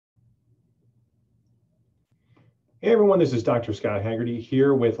Hey everyone, this is Dr. Scott Haggerty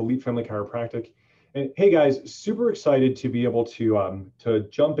here with Elite Family Chiropractic. And hey guys, super excited to be able to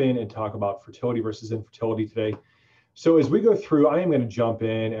jump in and talk about fertility versus infertility today. So as we go through, I am going to jump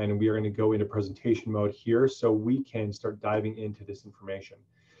in and we are going to go into presentation mode here so we can start diving into this information.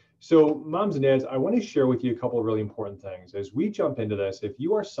 So moms and dads, I want to share with you a couple of really important things. As we jump into this, if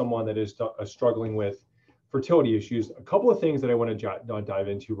you are someone that is struggling with fertility issues, a couple of things that I want to dive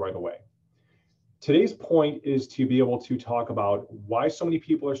into right away. Today's point is to be able to talk about why so many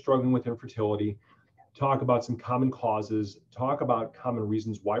people are struggling with infertility, talk about some common causes, talk about common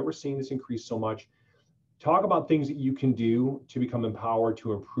reasons why we're seeing this increase so much, talk about things that you can do to become empowered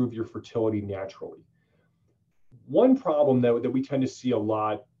to improve your fertility naturally. One problem that we tend to see a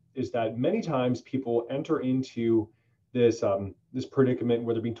lot is that many times people enter into this predicament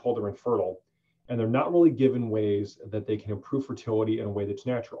where they're being told they're infertile, and they're not really given ways that they can improve fertility in a way that's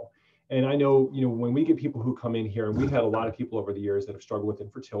natural. And I know, when we get people who come in here, and we've had a lot of people over the years that have struggled with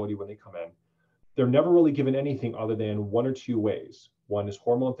infertility when they come in, they're never really given anything other than one or two ways. One is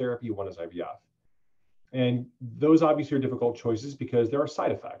hormone therapy, one is IVF. And those obviously are difficult choices because there are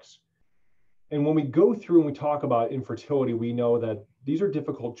side effects. And when we go through and we talk about infertility, we know that these are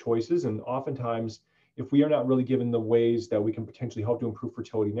difficult choices. And oftentimes, if we are not really given the ways that we can potentially help to improve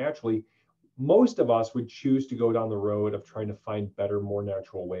fertility naturally, most of us would choose to go down the road of trying to find better, more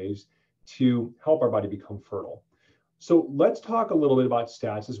natural ways to help our body become fertile. So let's talk a little bit about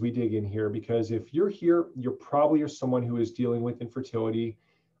stats as we dig in here, because if you're here, you're probably someone who is dealing with infertility,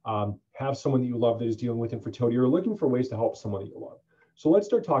 have someone that you love that is dealing with infertility, or looking for ways to help someone that you love. So let's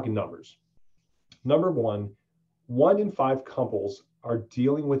start talking numbers. Number one in five couples are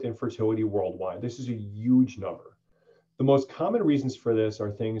dealing with infertility worldwide. This is a huge number. The most common reasons for this are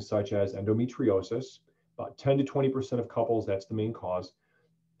things such as endometriosis. About 10 to 20% of couples, that's the main cause.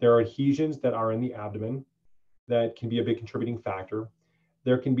 There are adhesions that are in the abdomen that can be a big contributing factor.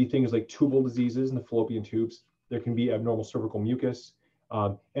 There can be things like tubal diseases in the fallopian tubes. There can be abnormal cervical mucus.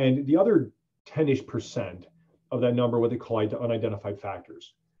 And the other 10-ish% of that number, what they call unidentified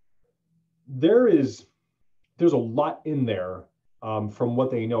factors. There's a lot in there from what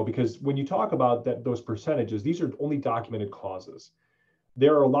they know, because when you talk about those percentages, these are only documented causes.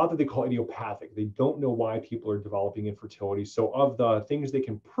 There are a lot that they call idiopathic. They don't know why people are developing infertility. So of the things they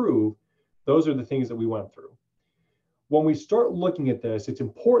can prove, those are the things that we went through. When we start looking at this, it's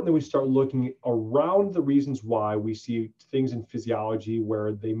important that we start looking around the reasons why we see things in physiology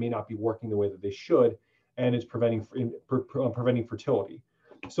where they may not be working the way that they should, and it's preventing fertility.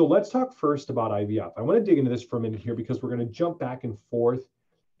 So let's talk first about IVF. I want to dig into this for a minute here because we're going to jump back and forth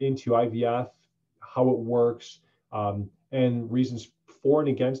into IVF, how it works, and reasons for and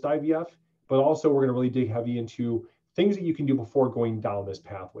against IVF, but also we're going to really dig heavy into things that you can do before going down this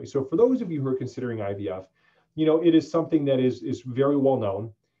pathway. So for those of you who are considering IVF, it is something that is very well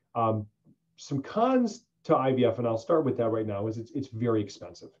known. Some cons to IVF, and I'll start with that right now, is it's very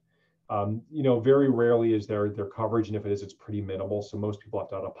expensive. Very rarely is there coverage, and if it is, it's pretty minimal. So most people have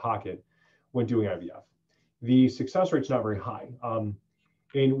to out of pocket when doing IVF. The success rate's not very high.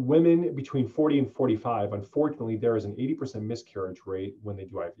 In women between 40 and 45, unfortunately, there is an 80% miscarriage rate when they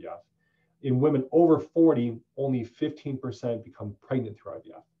do IVF. In women over 40, only 15% become pregnant through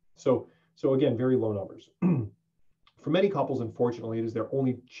IVF. So again, very low numbers. For many couples, unfortunately, it is their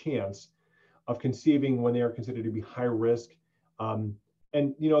only chance of conceiving when they are considered to be high risk. And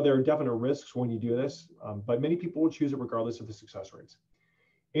there are definite risks when you do this, but many people will choose it regardless of the success rates.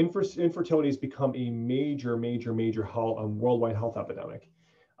 Infertility has become a major worldwide health epidemic.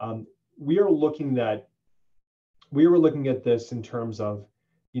 We were looking at this in terms of,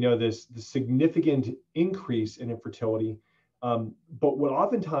 this significant increase in infertility. But what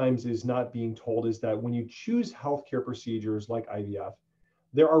oftentimes is not being told is that when you choose healthcare procedures like IVF,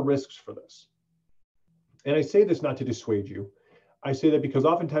 there are risks for this. And I say this not to dissuade you. I say that because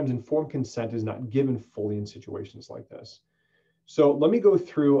oftentimes informed consent is not given fully in situations like this. So let me go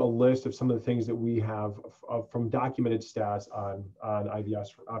through a list of some of the things that we have from documented stats on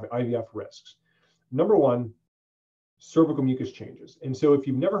IVF risks. Number one, cervical mucus changes. And so if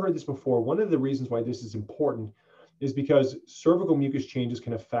you've never heard this before, one of the reasons why this is important is because cervical mucus changes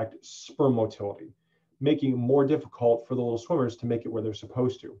can affect sperm motility, making it more difficult for the little swimmers to make it where they're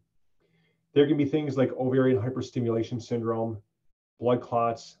supposed to. There can be things like ovarian hyperstimulation syndrome, blood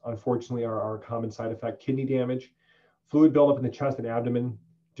clots, unfortunately, are a common side effect, kidney damage, fluid buildup in the chest and abdomen,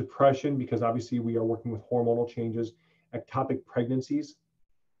 depression, because obviously we are working with hormonal changes, ectopic pregnancies,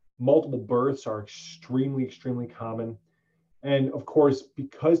 multiple births are extremely common. And of course,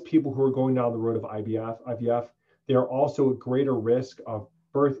 because people who are going down the road of IVF, they are also at greater risk of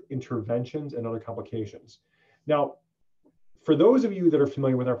birth interventions and other complications. Now, for those of you that are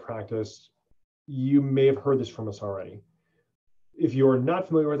familiar with our practice, you may have heard this from us already. If you're not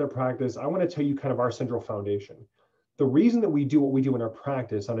familiar with our practice, I want to tell you kind of our central foundation. The reason that we do what we do in our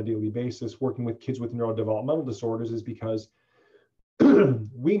practice on a daily basis, working with kids with neurodevelopmental disorders, is because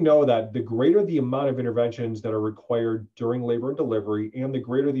we know that the greater the amount of interventions that are required during labor and delivery, and the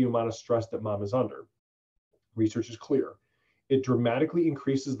greater the amount of stress that mom is under, research is clear. It dramatically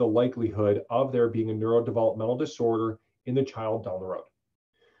increases the likelihood of there being a neurodevelopmental disorder in the child down the road.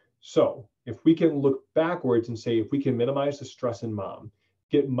 So if we can look backwards and say, if we can minimize the stress in mom,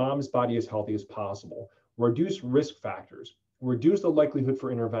 get mom's body as healthy as possible, reduce risk factors, reduce the likelihood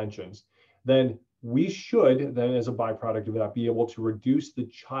for interventions, then we should then, as a byproduct of that, be able to reduce the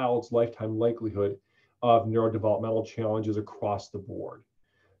child's lifetime likelihood of neurodevelopmental challenges across the board.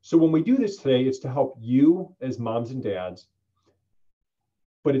 So when we do this today, it's to help you as moms and dads,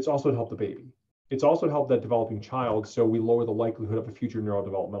 but it's also to help the baby. It's also to help that developing child, so we lower the likelihood of a future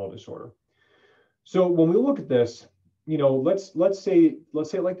neurodevelopmental disorder. So when we look at this, let's say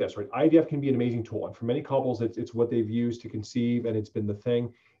it like this, right? IVF can be an amazing tool, and for many couples, it's what they've used to conceive, and it's been the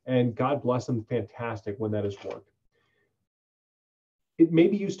thing. And God bless them, fantastic when that has worked. It may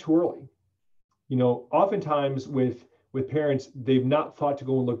be used too early. Oftentimes with parents, they've not thought to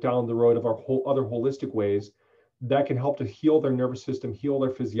go and look down the road of our other holistic ways that can help to heal their nervous system, heal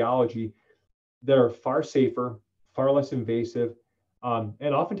their physiology, that are far safer, far less invasive,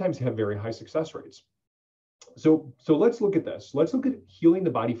 and oftentimes have very high success rates. So let's look at this. Let's look at healing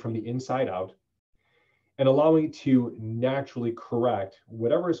the body from the inside out and allowing it to naturally correct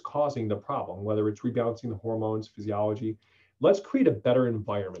whatever is causing the problem, whether it's rebalancing the hormones, physiology. Let's create a better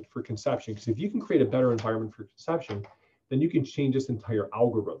environment for conception, because if you can create a better environment for conception, then you can change this entire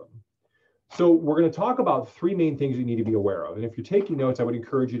algorithm. So we're going to talk about three main things you need to be aware of. And if you're taking notes, I would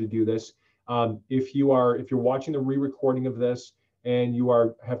encourage you to do this. If you're watching the re-recording of this and you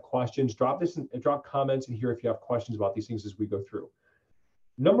have questions, drop comments in here if you have questions about these things as we go through.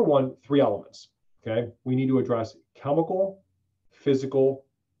 Number one, 3 elements. Okay, we need to address chemical, physical,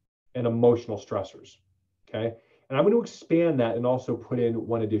 and emotional stressors. Okay, and I'm going to expand that and also put in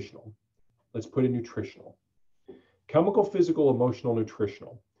one additional. Let's put in nutritional. Chemical, physical, emotional,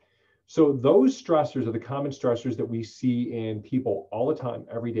 nutritional. So those stressors are the common stressors that we see in people all the time,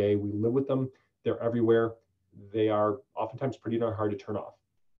 every day. We live with them. They're everywhere. They are oftentimes pretty darn hard to turn off.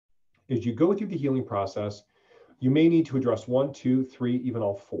 As you go through the healing process, you may need to address 1, 2, 3, even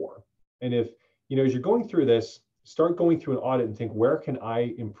all 4. And if, as you're going through this, start going through an audit and think, where can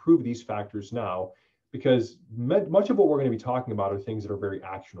I improve these factors now? Because much of what we're going to be talking about are things that are very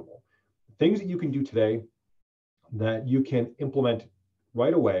actionable. Things that you can do today that you can implement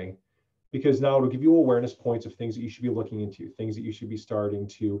right away, because now it'll give you awareness points of things that you should be looking into, things that you should be starting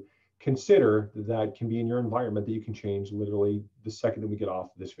to consider that can be in your environment that you can change literally the second that we get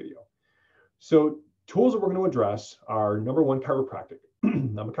off this video. So tools that we're going to address are, number one, chiropractic.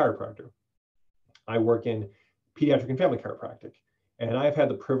 I'm a chiropractor. I work in pediatric and family chiropractic, and I've had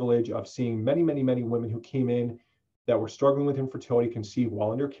the privilege of seeing many, many, many women who came in that were struggling with infertility, conceived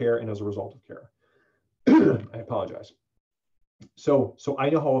while under care and as a result of care. I apologize. So I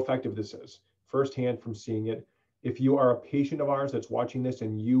know how effective this is firsthand from seeing it. If you are a patient of ours that's watching this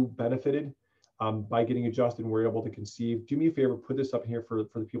and you benefited by getting adjusted and were able to conceive, do me a favor, put this up here for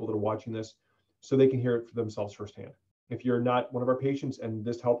the people that are watching this so they can hear it for themselves firsthand. If you're not one of our patients and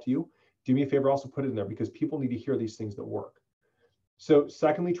this helped you, do me a favor, also put it in there, because people need to hear these things that work. So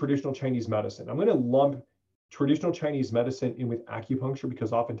secondly, traditional Chinese medicine. I'm going to lump traditional Chinese medicine in with acupuncture,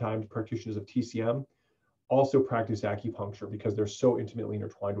 because oftentimes practitioners of TCM also practice acupuncture because they're so intimately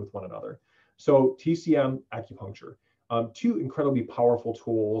intertwined with one another. So TCM, acupuncture, 2 incredibly powerful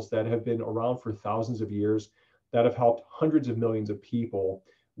tools that have been around for thousands of years, that have helped hundreds of millions of people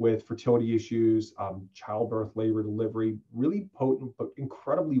with fertility issues, childbirth, labor, delivery, really potent, but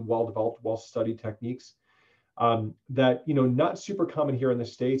incredibly well-developed, well-studied techniques that, not super common here in the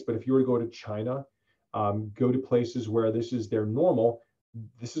States, but if you were to go to China, go to places where this is their normal,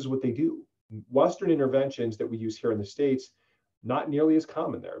 this is what they do. Western interventions that we use here in the States, not nearly as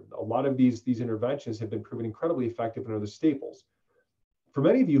common there. A lot of these interventions have been proven incredibly effective and are the staples. For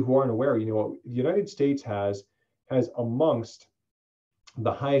many of you who aren't aware, the United States has amongst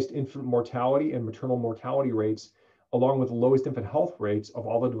the highest infant mortality and maternal mortality rates, along with the lowest infant health rates of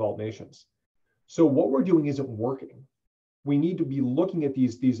all the developed nations. So what we're doing isn't working. We need to be looking at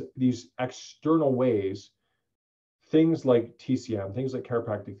these external ways, things like TCM, things like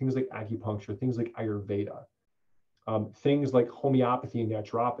chiropractic, things like acupuncture, things like Ayurveda, things like homeopathy and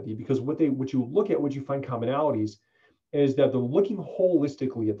naturopathy, because what you look at, what you find commonalities is that they're looking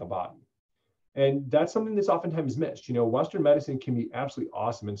holistically at the body. And that's something that's oftentimes missed. Western medicine can be absolutely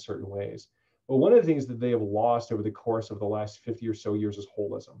awesome in certain ways. But one of the things that they have lost over the course of the last 50 or so years is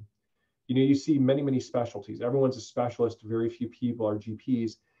holism. You see many, many specialties. Everyone's a specialist. Very few people are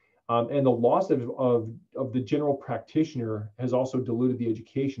GPs. And the loss of the general practitioner has also diluted the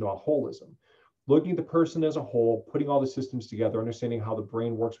education about holism. Looking at the person as a whole, putting all the systems together, understanding how the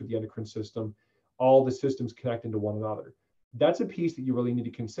brain works with the endocrine system, all the systems connect into one another. That's a piece that you really need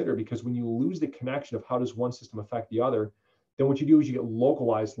to consider, because when you lose the connection of how does one system affect the other, then what you do is you get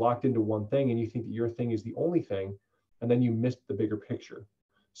localized, locked into one thing, and you think that your thing is the only thing, and then you miss the bigger picture.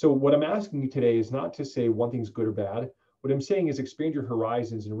 So what I'm asking you today is not to say one thing's good or bad. What I'm saying is expand your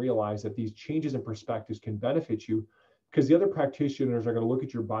horizons and realize that these changes in perspectives can benefit you, because the other practitioners are going to look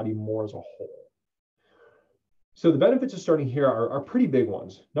at your body more as a whole. So the benefits of starting here are pretty big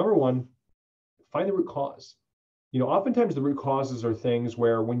ones. Number one, find the root cause. Oftentimes the root causes are things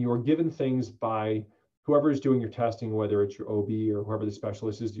where when you are given things by whoever is doing your testing, whether it's your OB or whoever the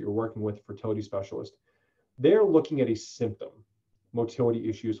specialist is that you're working with, fertility specialist, they're looking at a symptom, motility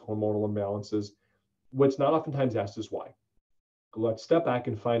issues, hormonal imbalances. What's not oftentimes asked is why. Let's step back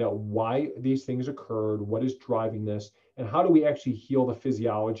and find out why these things occurred, what is driving this, and how do we actually heal the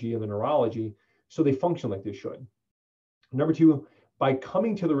physiology and the neurology so they function like they should. Number two, by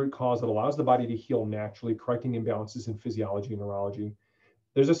coming to the root cause that allows the body to heal naturally, correcting imbalances in physiology and neurology,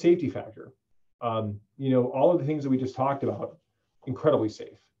 there's a safety factor. All of the things that we just talked about, incredibly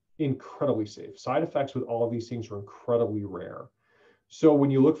safe. Side effects with all of these things are incredibly rare. So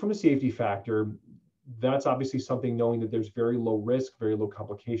when you look from a safety factor, that's obviously something, knowing that there's very low risk, very low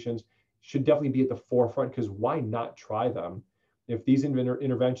complications, should definitely be at the forefront, because why not try them? If these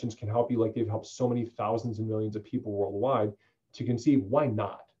interventions can help you like they've helped so many thousands and millions of people worldwide to conceive, why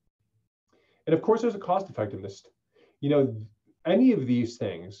not? And of course, there's a cost effectiveness. Any of these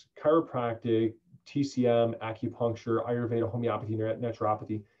things, chiropractic, TCM, acupuncture, Ayurveda, homeopathy,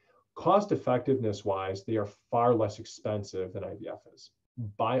 naturopathy, cost effectiveness wise, they are far less expensive than IVF is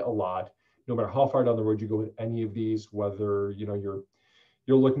by a lot. No matter how far down the road you go with any of these, whether you're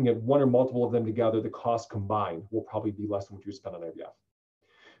looking at one or multiple of them together, the cost combined will probably be less than what you spend on IVF.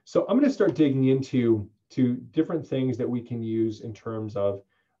 So I'm going to start digging into different things that we can use in terms of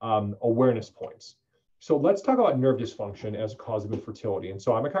awareness points. So let's talk about nerve dysfunction as a cause of infertility. And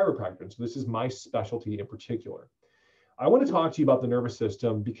so I'm a chiropractor, and so this is my specialty in particular. I want to talk to you about the nervous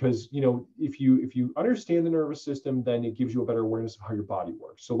system because, if you understand the nervous system, then it gives you a better awareness of how your body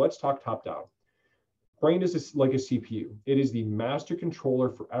works. So let's talk top down. Brain is like a CPU. It is the master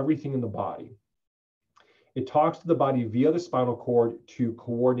controller for everything in the body. It talks to the body via the spinal cord to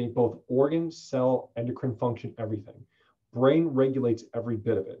coordinate both organ, cell, endocrine function, everything. Brain regulates every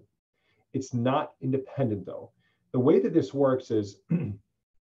bit of it. It's not independent though. The way that this works is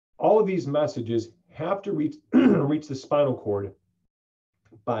all of these messages have to reach the spinal cord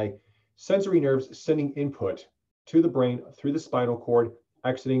by sensory nerves sending input to the brain through the spinal cord,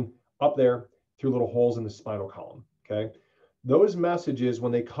 exiting up there through little holes in the spinal column, okay? Those messages,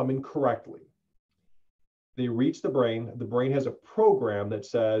 when they come in correctly, they reach the brain. The brain has a program that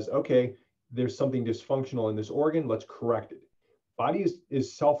says, okay, there's something dysfunctional in this organ, let's correct it. Body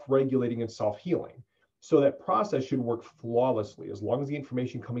is self-regulating and self-healing. So that process should work flawlessly as long as the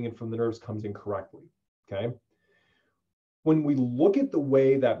information coming in from the nerves comes in correctly, okay? When we look at the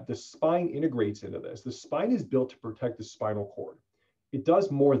way that the spine integrates into this, the spine is built to protect the spinal cord. It does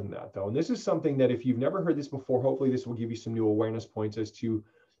more than that though. And this is something that if you've never heard this before, hopefully this will give you some new awareness points as to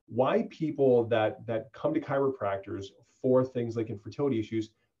why people that come to chiropractors for things like infertility issues,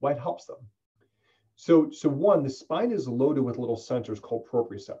 why it helps them. So one, the spine is loaded with little sensors called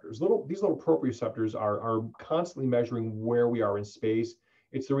proprioceptors. These little proprioceptors are constantly measuring where we are in space.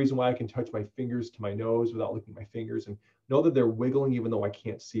 It's the reason why I can touch my fingers to my nose without looking at my fingers and know that they're wiggling even though I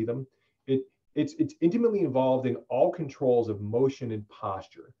can't see them. It's intimately involved in all controls of motion and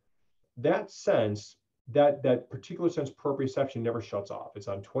posture. That sense, that particular sense, proprioception, never shuts off. It's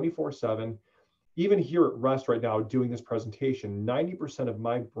on 24/7. Even here at rest right now doing this presentation, 90% of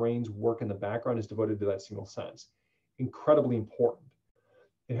my brain's work in the background is devoted to that single sense. Incredibly important.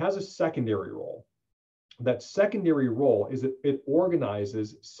 It has a secondary role. That secondary role is that it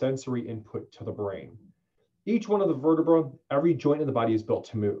organizes sensory input to the brain. Each one of the vertebrae, every joint in the body is built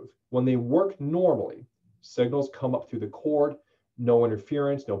to move. When they work normally, signals come up through the cord, no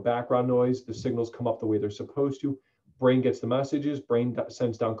interference, no background noise. The signals come up the way they're supposed to. Brain gets the messages, brain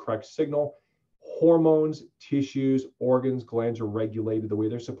sends down correct signal. Hormones, tissues, organs, glands are regulated the way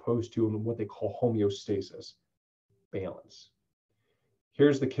they're supposed to in what they call homeostasis, balance.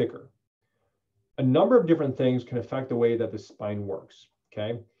 Here's the kicker. A number of different things can affect the way that the spine works,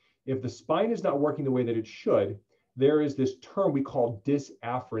 okay? If the spine is not working the way that it should, there is this term we call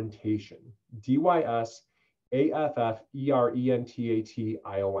dysafferentation,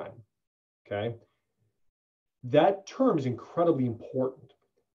 Dysafferentation, okay? That term is incredibly important.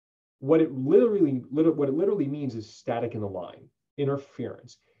 What it literally means is static in the line,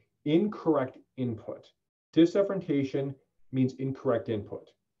 interference, incorrect input. Dysafferentation means incorrect input.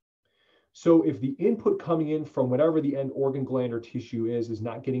 So if the input coming in from whatever the end organ, gland, or tissue is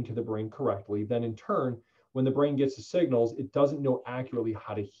not getting to the brain correctly, then in turn, when the brain gets the signals, it doesn't know accurately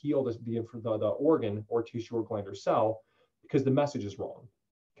how to heal the organ or tissue or gland or cell because the message is wrong,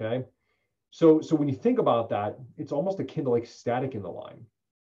 okay? So when you think about that, it's almost akin to like static in the line.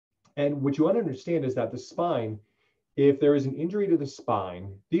 And what you want to understand is that the spine, if there is an injury to the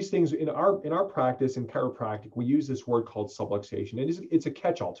spine, these things in our practice in chiropractic, we use this word called subluxation. And it's a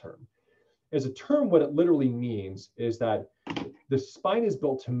catch-all term. As a term, what it literally means is that the spine is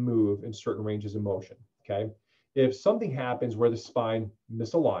built to move in certain ranges of motion, okay? If something happens where the spine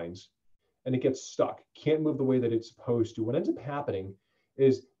misaligns and it gets stuck, can't move the way that it's supposed to, what ends up happening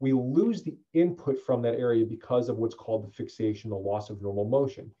is we lose the input from that area because of what's called the fixation, the loss of normal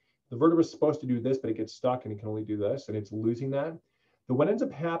motion. The vertebra is supposed to do this, but it gets stuck and it can only do this, and it's losing that. Then what ends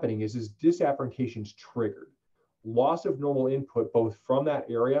up happening is dysafferentation is triggered. Loss of normal input, both from that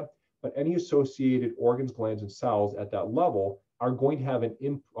area, but any associated organs, glands, and cells at that level are going to have an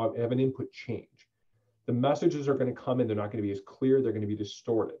input change. The messages are going to come in, they're not going to be as clear, they're going to be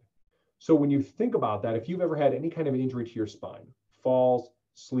distorted. So when you think about that, if you've ever had any kind of injury to your spine, falls,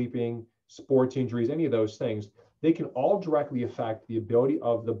 sleeping, sports injuries, any of those things, they can all directly affect the ability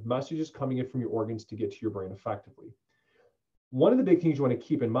of the messages coming in from your organs to get to your brain effectively. One of the big things you want to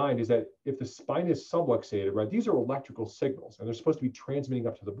keep in mind is that if the spine is subluxated, right, these are electrical signals and they're supposed to be transmitting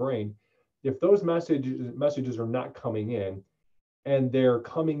up to the brain. If those messages are not coming in and they're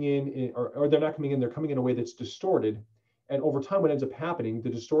coming in, or they're not coming in, they're coming in a way that's distorted. And over time, what ends up happening, the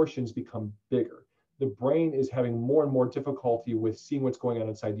distortions become bigger. The brain is having more and more difficulty with seeing what's going on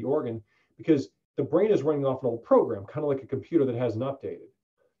inside the organ because the brain is running off an old program, kind of like a computer that hasn't updated.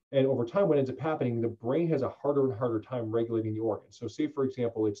 And over time, what ends up happening, the brain has a harder and harder time regulating the organ. So say, for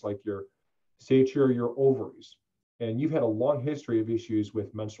example, it's like your ovaries, and you've had a long history of issues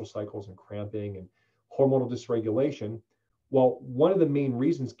with menstrual cycles and cramping and hormonal dysregulation. Well, one of the main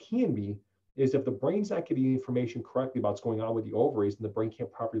reasons can be is if the brain's not getting the information correctly about what's going on with the ovaries, and the brain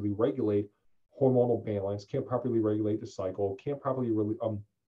can't properly regulate hormonal balance, can't properly regulate the cycle, can't properly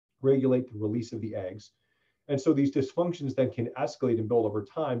regulate the release of the eggs. And so these dysfunctions then can escalate and build over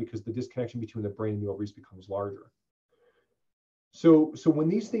time because the disconnection between the brain and the ovaries becomes larger. So when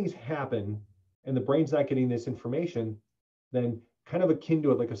these things happen and the brain's not getting this information, then kind of akin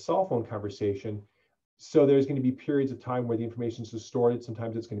to it like a cell phone conversation. So there's going to be periods of time where the information is distorted.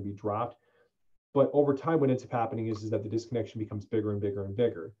 Sometimes it's going to be dropped. But over time, what ends up happening is that the disconnection becomes bigger and bigger and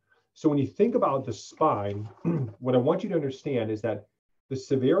bigger. So when you think about the spine, what I want you to understand is that the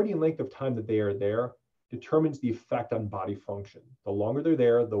severity and length of time that they are there determines the effect on body function. The longer they're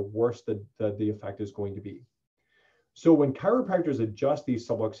there, the worse the effect is going to be. So when chiropractors adjust these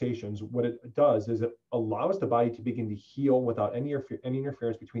subluxations, what it does is it allows the body to begin to heal without any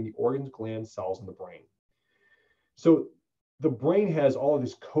interference between the organs, glands, cells, and the brain. So the brain has all of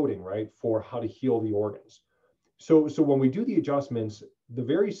this coding, right, for how to heal the organs. So when we do the adjustments, the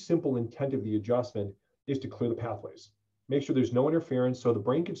very simple intent of the adjustment is to clear the pathways. Make sure there's no interference so the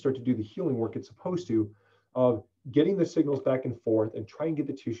brain can start to do the healing work it's supposed to of getting the signals back and forth and try and get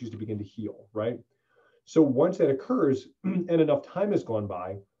the tissues to begin to heal, right? So once that occurs and enough time has gone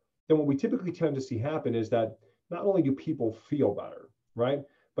by, then what we typically tend to see happen is that not only do people feel better, right?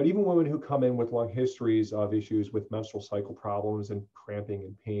 But even women who come in with long histories of issues with menstrual cycle problems and cramping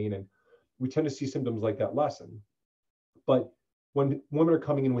and pain, and we tend to see symptoms like that lessen. But when women are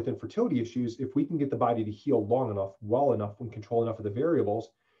coming in with infertility issues, if we can get the body to heal long enough, well enough, and control enough of the variables,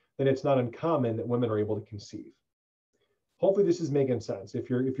 then it's not uncommon that women are able to conceive. Hopefully this is making sense. If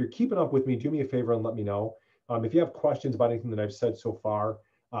you're keeping up with me, do me a favor and let me know. If you have questions about anything that I've said so far,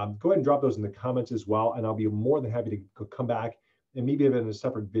 go ahead and drop those in the comments as well, and I'll be more than happy to come back and maybe even in a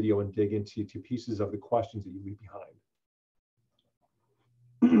separate video and dig into pieces of the questions that you leave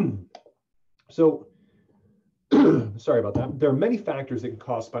behind. So, sorry about that. There are many factors that can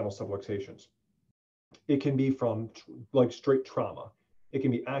cause spinal subluxations. It can be from like straight trauma. It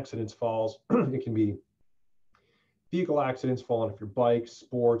can be accidents, falls. It can be vehicle accidents, falling off your bike,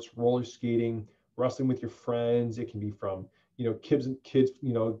 sports, roller skating, wrestling with your friends. It can be from, kids,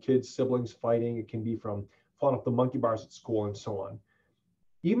 siblings fighting. It can be from falling off the monkey bars at school and so on.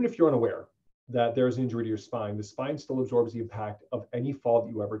 Even if you're unaware, that there's an injury to your spine, the spine still absorbs the impact of any fall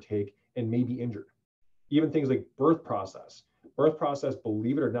that you ever take and may be injured. Even things like birth process. Birth process,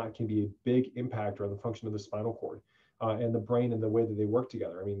 believe it or not, can be a big impactor on the function of the spinal cord and the brain and the way that they work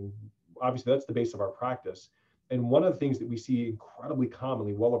together. I mean, obviously that's the base of our practice. And one of the things that we see incredibly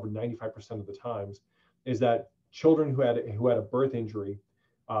commonly, well over 95% of the times, is that children who had a birth injury,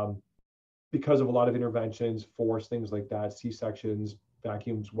 because of a lot of interventions, force, things like that, C-sections,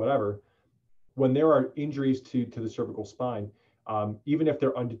 vacuums, whatever, when there are injuries to the cervical spine, even if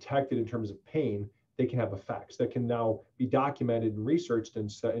they're undetected in terms of pain, they can have effects that can now be documented and researched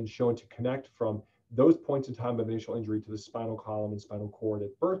and shown to connect from those points in time of initial injury to the spinal column and spinal cord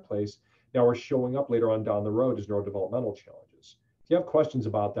at birthplace. Now are showing up later on down the road as neurodevelopmental challenges. If you have questions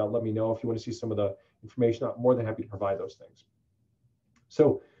about that, let me know. If you want to see some of the information, I'm more than happy to provide those things.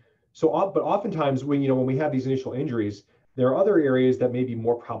 But oftentimes when we have these initial injuries, there are other areas that may be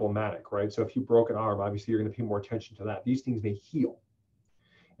more problematic, right? So if you broke an arm, obviously you're going to pay more attention to that. These things may heal,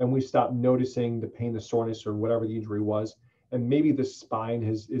 and we stop noticing the pain, the soreness, or whatever the injury was, and maybe the spine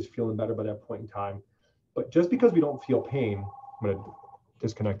is feeling better by that point in time. But just because we don't feel pain, I'm going to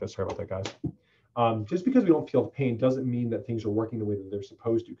disconnect this. Sorry about that, guys. Just because we don't feel pain doesn't mean that things are working the way that they're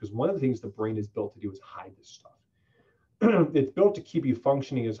supposed to, because one of the things the brain is built to do is hide this stuff. It's built to keep you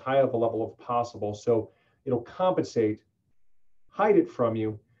functioning as high of a level as possible, so it'll compensate, hide it from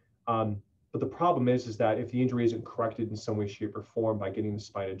you. But the problem is that if the injury isn't corrected in some way, shape, or form by getting the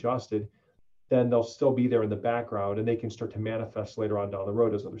spine adjusted, then they'll still be there in the background, and they can start to manifest later on down the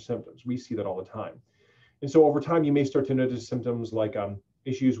road as other symptoms. We see that all the time. And so over time, you may start to notice symptoms like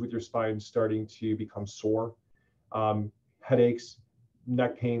issues with your spine starting to become sore, headaches,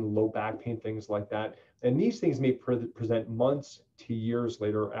 neck pain, low back pain, things like that. And these things may present months to years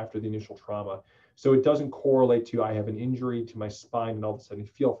later after the initial trauma. So it doesn't correlate to I have an injury to my spine and all of a sudden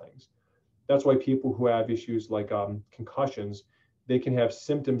feel things. That's why people who have issues like concussions, they can have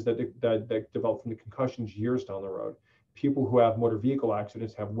symptoms that develop from the concussions years down the road. People who have motor vehicle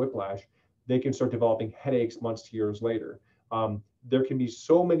accidents have whiplash, they can start developing headaches months to years later. There can be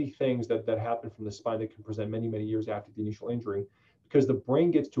so many things that happen from the spine that can present many, many years after the initial injury, because the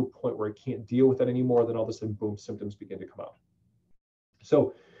brain gets to a point where it can't deal with it anymore, then all of a sudden, boom, symptoms begin to come out.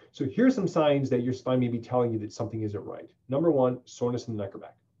 So here's some signs that your spine may be telling you that something isn't right. Number one, soreness in the neck or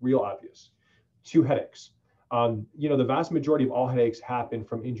back, real obvious. 2, headaches. The vast majority of all headaches happen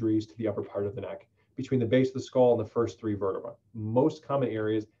from injuries to the upper part of the neck, between the base of the skull and the first 3 vertebrae. Most common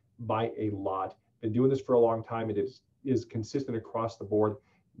areas by a lot. Been doing this for a long time. It is consistent across the board.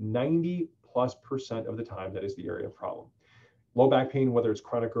 90+% of the time, that is the area of problem. Low back pain, whether it's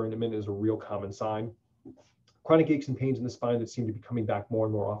chronic or intermittent, is a real common sign. Chronic aches and pains in the spine that seem to be coming back more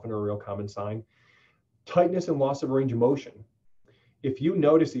and more often are a real common sign. Tightness and loss of range of motion. If you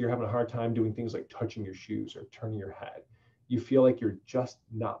notice that you're having a hard time doing things like touching your shoes or turning your head, you feel like you're just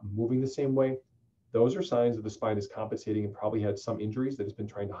not moving the same way, those are signs that the spine is compensating and probably had some injuries that it's been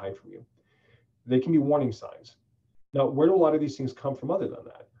trying to hide from you. They can be warning signs. Now, where do a lot of these things come from other than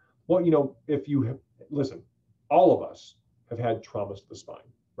that? Well, listen, all of us have had traumas to the spine,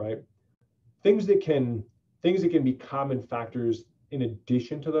 right? Things that can be common factors in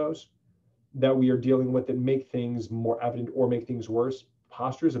addition to those that we are dealing with that make things more evident or make things worse.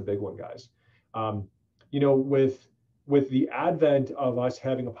 Posture is a big one, guys. With the advent of us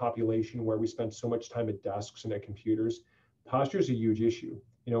having a population where we spend so much time at desks and at computers, posture is a huge issue.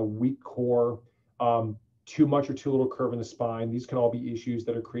 Weak core, too much or too little curve in the spine. These can all be issues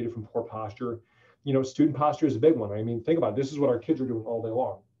that are created from poor posture. Student posture is a big one. I mean, think about it. This is what our kids are doing all day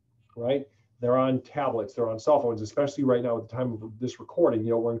long, right? They're on tablets, they're on cell phones, especially right now at the time of this recording.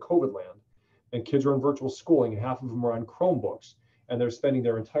 We're in COVID land, and kids are in virtual schooling. Half of them are on Chromebooks, and they're spending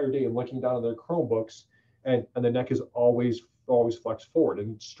their entire day looking down at their Chromebooks, and the neck is always flexed forward,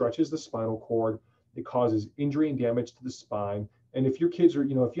 and it stretches the spinal cord. It causes injury and damage to the spine. And if your kids are,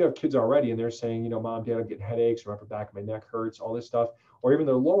 if you have kids already and they're saying, Mom, Dad, I'm getting headaches, or upper back, my neck hurts, all this stuff, or even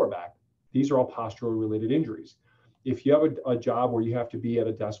their lower back, these are all postural related injuries. If you have a job where you have to be at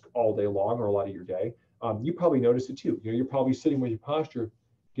a desk all day long or a lot of your day, you probably notice it too. You're probably sitting with your posture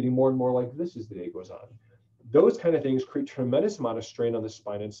getting more and more like this as the day goes on. Those kind of things create tremendous amount of strain on the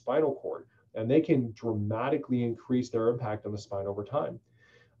spine and spinal cord, and they can dramatically increase their impact on the spine over time.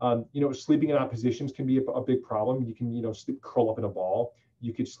 Sleeping in odd positions can be a big problem. You can, curl up in a ball.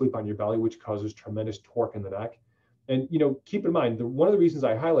 You could sleep on your belly, which causes tremendous torque in the neck. And, keep in mind, one of the reasons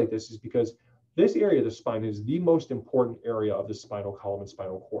I highlight this is because this area of the spine is the most important area of the spinal column and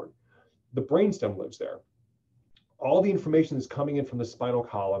spinal cord. The brainstem lives there. All the information that's coming in from the spinal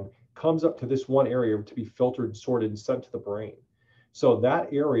column comes up to this one area to be filtered, sorted, and sent to the brain. So that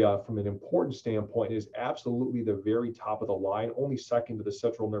area from an importance standpoint is absolutely the very top of the line, only second to the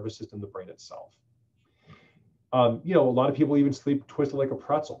central nervous system, the brain itself. A lot of people even sleep twisted like a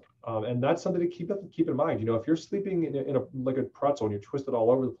pretzel. And that's something to keep in mind. If you're sleeping like a pretzel and you're twisted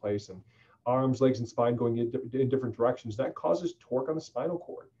all over the place and arms, legs, and spine going in different directions, that causes torque on the spinal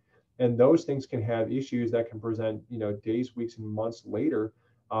cord. And those things can have issues that can present, days, weeks, and months later.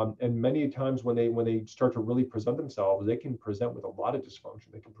 And many times when they start to really present themselves, they can present with a lot of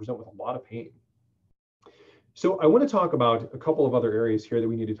dysfunction. They can present with a lot of pain. So I want to talk about a couple of other areas here that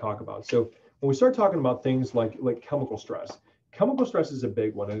we need to talk about. So when we start talking about things like chemical stress is a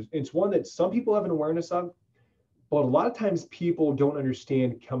big one. And it's one that some people have an awareness of, but a lot of times people don't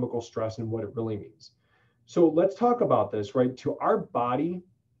understand chemical stress and what it really means. So let's talk about this, right? To our body,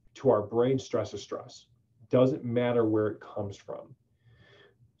 to our brain, stress is stress. Doesn't matter where it comes from.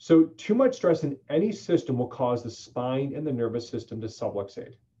 So too much stress in any system will cause the spine and the nervous system to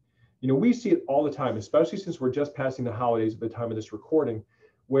subluxate. We see it all the time, especially since we're just passing the holidays at the time of this recording,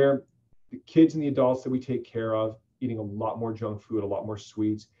 where the kids and the adults that we take care of eating a lot more junk food, a lot more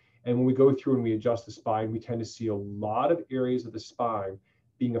sweets. And when we go through and we adjust the spine, we tend to see a lot of areas of the spine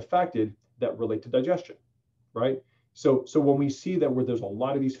being affected that relate to digestion, right? So when we see that where there's a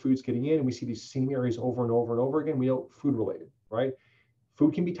lot of these foods getting in and we see these same areas over and over and over again, we know food related, right?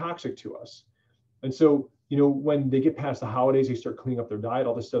 Food can be toxic to us. And so, when they get past the holidays, they start cleaning up their diet.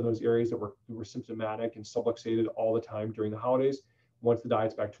 All of a sudden, those areas that were symptomatic and subluxated all the time during the holidays, once the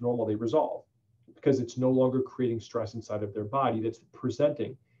diet's back to normal, they resolve because it's no longer creating stress inside of their body that's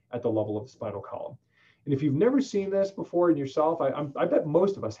presenting at the level of the spinal column. And if you've never seen this before in yourself, I bet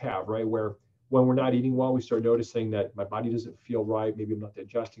most of us have, right? Where when we're not eating well, we start noticing that my body doesn't feel right. Maybe I'm not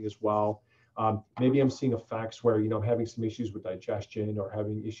digesting as well. Maybe I'm seeing effects where, I'm having some issues with digestion or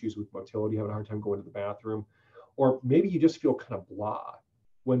having issues with motility, having a hard time going to the bathroom, or maybe you just feel kind of blah.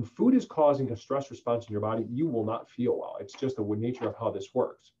 When food is causing a stress response in your body, you will not feel well. It's just the nature of how this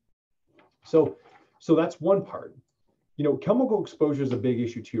works. So that's one part. Chemical exposure is a big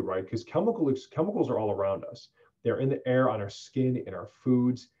issue too, right? Because chemicals are all around us. They're in the air, on our skin, in our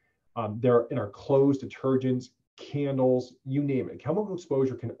foods. They're in our clothes, detergents, candles, you name it. Chemical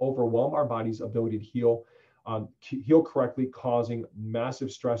exposure can overwhelm our body's ability to heal correctly, causing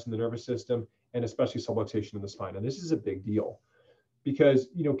massive stress in the nervous system and especially subluxation in the spine. And this is a big deal because,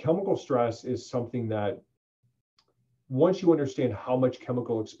 chemical stress is something that once you understand how much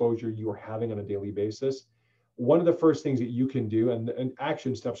chemical exposure you are having on a daily basis, one of the first things that you can do, and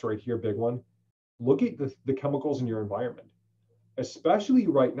action steps right here, big one, look at the chemicals in your environment. Especially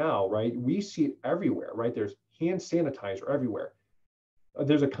right now, right? We see it everywhere, right? There's hand sanitizer everywhere.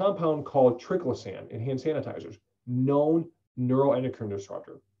 There's a compound called triclosan in hand sanitizers, known neuroendocrine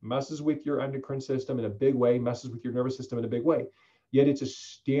disruptor, messes with your endocrine system in a big way, messes with your nervous system in a big way. Yet it's a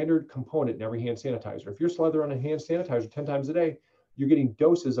standard component in every hand sanitizer. If you're slathering on a hand sanitizer 10 times a day, you're getting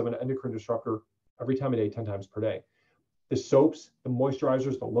doses of an endocrine disruptor every time a day, 10 times per day. The soaps, the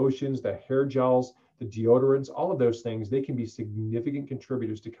moisturizers, the lotions, the hair gels, the deodorants, all of those things, they can be significant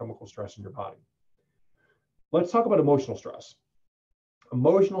contributors to chemical stress in your body. Let's talk about emotional stress.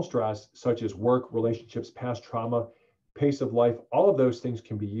 Emotional stress, such as work, relationships, past trauma, pace of life, all of those things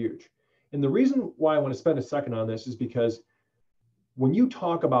can be huge. And the reason why I want to spend a second on this is because when you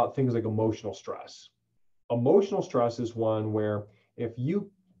talk about things like emotional stress is one where if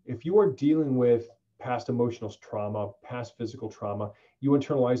you are dealing with past emotional trauma, past physical trauma, you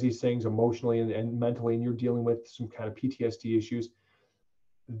internalize these things emotionally and mentally, and you're dealing with some kind of PTSD issues,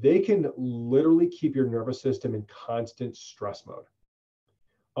 they can literally keep your nervous system in constant stress mode.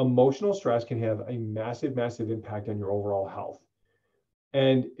 Emotional stress can have a massive, massive impact on your overall health.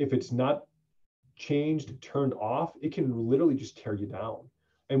 And if it's not changed, turned off, it can literally just tear you down.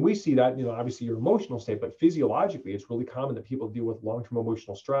 And we see that, obviously your emotional state, but physiologically, it's really common that people deal with long-term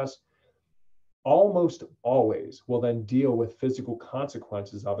emotional stress. Almost always will then deal with physical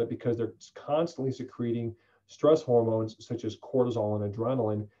consequences of it because they're constantly secreting stress hormones such as cortisol and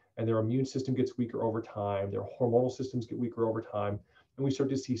adrenaline, and their immune system gets weaker over time, their hormonal systems get weaker over time, and we start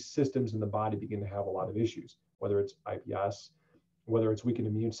to see systems in the body begin to have a lot of issues, whether it's IBS, whether it's weakened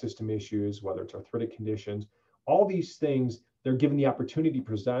immune system issues, whether it's arthritic conditions. All these things, they're given the opportunity to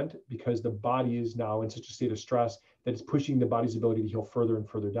present because the body is now in such a state of stress that it's pushing the body's ability to heal further and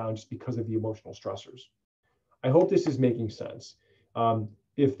further down just because of the emotional stressors. I hope this is making sense.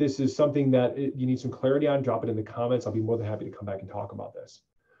 If this is something that you need some clarity on, drop it in the comments. I'll be more than happy to come back and talk about this.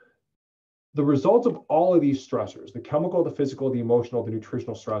 The result of all of these stressors, the chemical, the physical, the emotional, the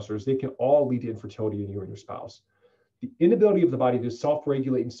nutritional stressors, they can all lead to infertility in you and your spouse. The inability of the body to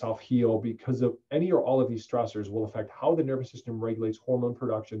self-regulate and self-heal because of any or all of these stressors will affect how the nervous system regulates hormone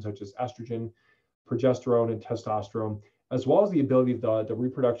production, such as estrogen, progesterone, and testosterone, as well as the ability of the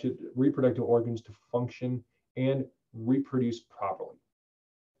reproductive organs to function and reproduce properly.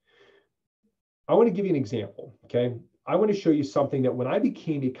 I want to give you an example, okay? I want to show you something that when I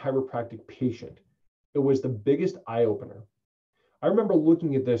became a chiropractic patient, it was the biggest eye-opener. I remember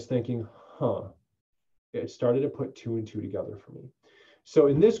looking at this thinking, it started to put 2 and 2 together for me. So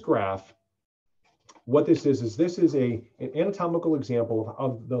in this graph, what this is an anatomical example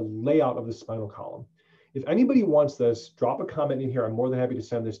of the layout of the spinal column. If anybody wants this, drop a comment in here. I'm more than happy to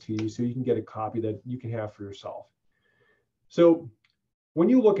send this to you so you can get a copy that you can have for yourself. So when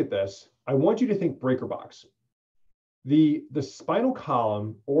you look at this, I want you to think breaker box. The spinal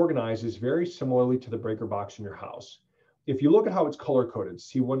column organizes very similarly to the breaker box in your house. If you look at how it's color coded,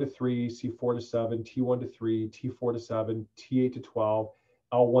 C1 to 3, C4 to 7, T1 to 3, T4 to 7, T8 to 12,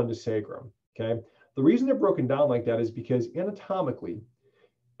 L1 to sacrum, okay? The reason they're broken down like that is because anatomically,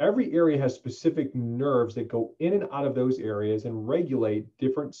 every area has specific nerves that go in and out of those areas and regulate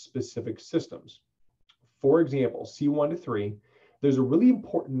different specific systems. For example, C1 to 3, there's a really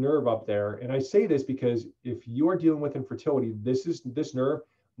important nerve up there. And I say this because if you are dealing with infertility, this nerve,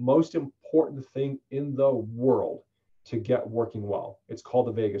 most important thing in the world to get working well. It's called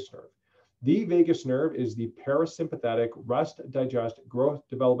the vagus nerve. The vagus nerve is the parasympathetic rest, digest, growth,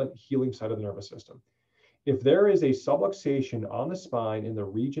 development, healing side of the nervous system. If there is a subluxation on the spine in the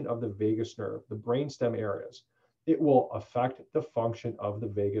region of the vagus nerve, the brainstem areas, it will affect the function of the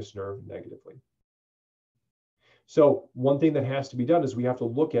vagus nerve negatively. So one thing that has to be done is we have to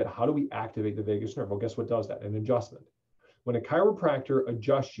look at how do we activate the vagus nerve? Well, guess what does that? An adjustment. When a chiropractor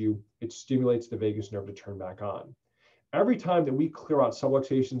adjusts you, it stimulates the vagus nerve to turn back on. Every time that we clear out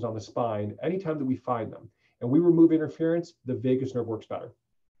subluxations on the spine, anytime that we find them, and we remove interference, the vagus nerve works better.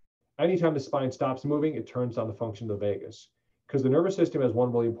 Anytime the spine stops moving, it turns on the function of the vagus, because the nervous system has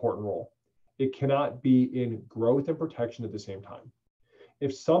one really important role. It cannot be in growth and protection at the same time.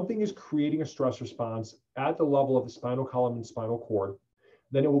 If something is creating a stress response at the level of the spinal column and spinal cord,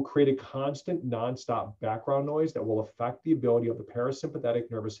 then it will create a constant nonstop background noise that will affect the ability of the parasympathetic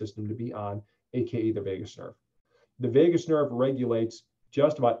nervous system to be on, aka the vagus nerve. The vagus nerve regulates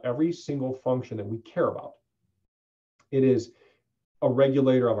just about every single function that we care about. It is a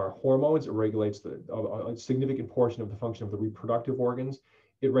regulator of our hormones. It regulates a significant portion of the function of the reproductive organs.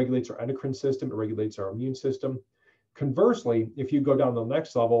 It regulates our endocrine system. It regulates our immune system. Conversely, if you go down to the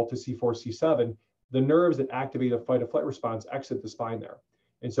next level to C4, C7, the nerves that activate a fight or flight response exit the spine there.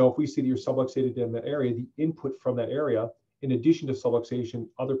 And so if we see that you're subluxated in that area, the input from that area, in addition to subluxation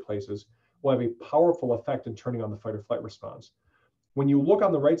other places, will have a powerful effect in turning on the fight or flight response. When you look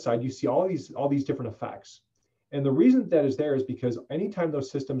on the right side, you see all these different effects. And the reason that is there is because anytime those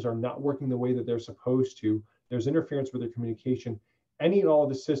systems are not working the way that they're supposed to, there's interference with their communication. Any and all of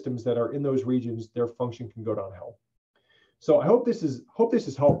the systems that are in those regions, their function can go downhill. So I hope this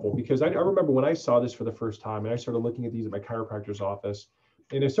is helpful, because I remember when I saw this for the first time and I started looking at these at my chiropractor's office,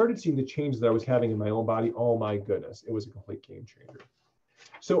 and I started seeing the changes that I was having in my own body. Oh my goodness, it was a complete game changer.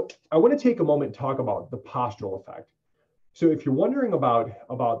 So I want to take a moment and talk about the postural effect. So if you're wondering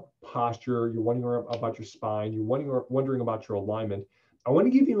about posture, you're wondering about your spine, you're wondering about your alignment, I want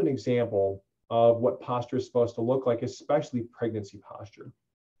to give you an example of what posture is supposed to look like, especially pregnancy posture.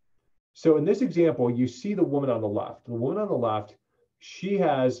 So in this example, you see the woman on the left. The woman on the left, she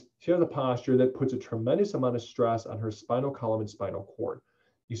has a posture that puts a tremendous amount of stress on her spinal column and spinal cord.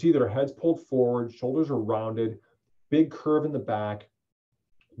 You see that her head's pulled forward, shoulders are rounded, big curve in the back,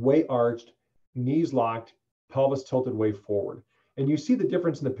 way arched, knees locked, pelvis tilted way forward. And you see the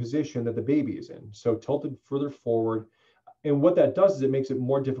difference in the position that the baby is in. So tilted further forward. And what that does is it makes it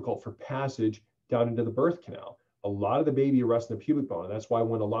more difficult for passage down into the birth canal. A lot of the baby rests in the pubic bone. And that's why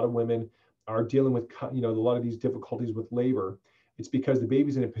when a lot of women are dealing with, a lot of these difficulties with labor, it's because the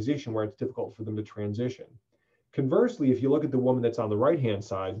baby's in a position where it's difficult for them to transition. Conversely, if you look at the woman that's on the right-hand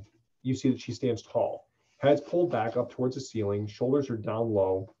side, you see that she stands tall. Head's pulled back up towards the ceiling, shoulders are down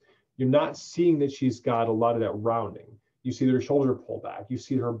low. You're not seeing that she's got a lot of that rounding. You see that her shoulders are pulled back. You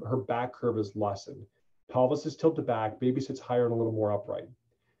see her back curve is lessened. Pelvis is tilted back, baby sits higher and a little more upright.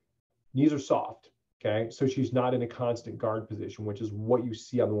 Knees are soft, okay? So she's not in a constant guard position, which is what you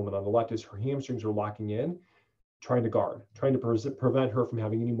see on the woman on the left, is her hamstrings are locking in, trying to guard, trying to prevent her from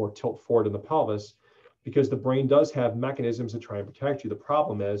having any more tilt forward in the pelvis, because the brain does have mechanisms to try and protect you. The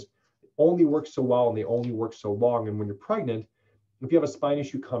problem is, it only works so well and they only work so long. And when you're pregnant, if you have a spine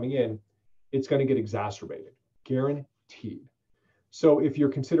issue coming in, it's going to get exacerbated, guaranteed. So if you're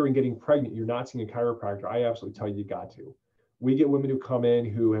considering getting pregnant, you're not seeing a chiropractor, I absolutely tell you, you got to. We get women who come in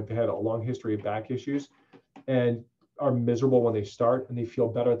who have had a long history of back issues and are miserable when they start, and they feel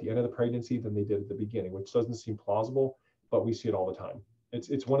better at the end of the pregnancy than they did at the beginning, which doesn't seem plausible, but we see it all the time.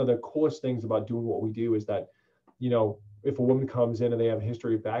 It's one of the coolest things about doing what we do is that, if a woman comes in and they have a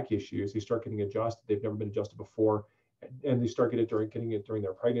history of back issues, they start getting adjusted. They've never been adjusted before, and they start getting it during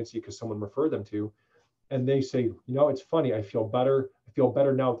their pregnancy because someone referred them to, and they say, it's funny, I feel better. I feel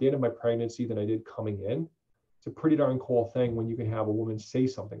better now at the end of my pregnancy than I did coming in. It's a pretty darn cool thing when you can have a woman say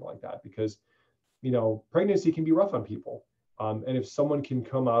something like that, because pregnancy can be rough on people. And if someone can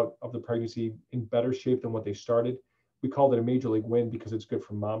come out of the pregnancy in better shape than what they started, we call it a major league win because it's good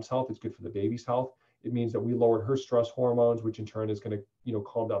for mom's health. It's good for the baby's health. It means that we lowered her stress hormones, which in turn is going to,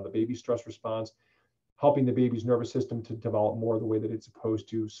 calm down the baby's stress response, helping the baby's nervous system to develop more the way that it's supposed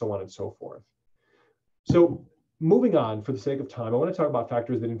to, so on and so forth. So moving on, for the sake of time, I want to talk about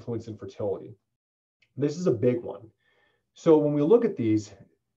factors that influence infertility. This is a big one. So when we look at these,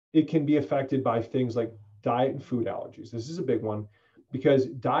 it can be affected by things like diet and food allergies. This is a big one because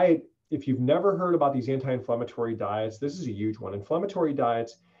diet, if you've never heard about these anti-inflammatory diets, this is a huge one. Inflammatory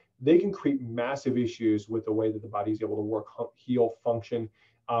diets, they can create massive issues with the way that the body is able to work, heal, function.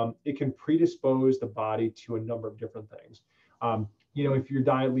 It can predispose the body to a number of different things. If your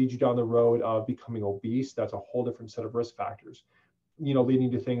diet leads you down the road of becoming obese, that's a whole different set of risk factors,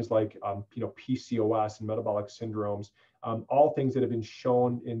 leading to things like, PCOS and metabolic syndromes, all things that have been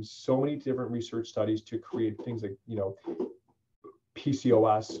shown in so many different research studies to create things like,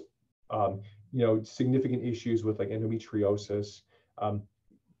 PCOS, significant issues with like endometriosis.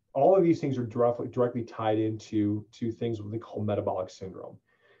 All of these things are directly tied into things what they call metabolic syndrome.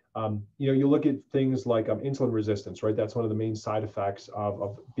 You look at things like insulin resistance, right? That's one of the main side effects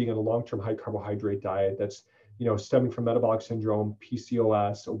of being on a long-term high carbohydrate diet. That's, stemming from metabolic syndrome,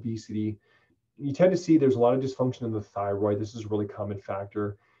 PCOS, obesity. You tend to see there's a lot of dysfunction in the thyroid. This is a really common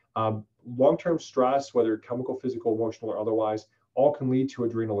factor. Long-term stress, whether chemical, physical, emotional, or otherwise, all can lead to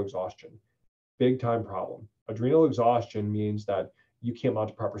adrenal exhaustion. Big time problem. Adrenal exhaustion means that you can't mount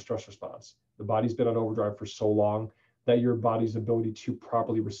a proper stress response. The body's been on overdrive for so long that your body's ability to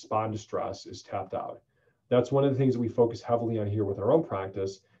properly respond to stress is tapped out. That's one of the things that we focus heavily on here with our own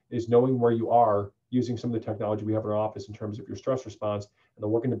practice, is knowing where you are using some of the technology we have in our office in terms of your stress response, and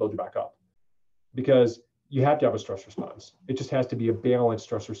then working to build you back up. Because you have to have a stress response. It just has to be a balanced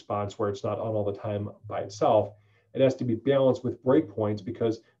stress response where it's not on all the time by itself. It has to be balanced with breakpoints,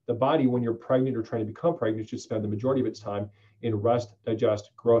 because the body, when you're pregnant or trying to become pregnant, should spend the majority of its time in rest,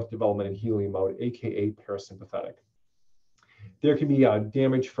 digest, growth, development, and healing mode, aka parasympathetic. There can be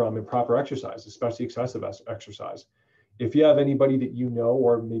damage from improper exercise, especially excessive exercise. If you have anybody that you know,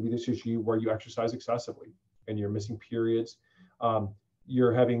 or maybe this is you, where you exercise excessively and you're missing periods,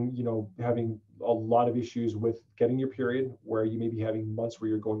 you're having a lot of issues with getting your period, where you may be having months where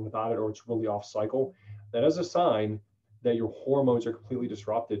you're going without it, or it's really off cycle, that is a sign that your hormones are completely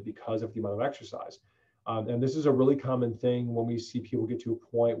disrupted because of the amount of exercise. And this is a really common thing when we see people get to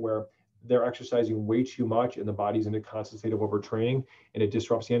a point where they're exercising way too much and the body's in a constant state of overtraining, and it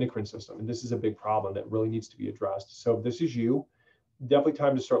disrupts the endocrine system. And this is a big problem that really needs to be addressed. So if this is you, definitely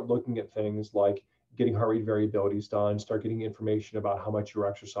time to start looking at things like getting heart rate variabilities done, start getting information about how much you're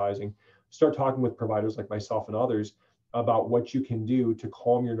exercising, start talking with providers like myself and others about what you can do to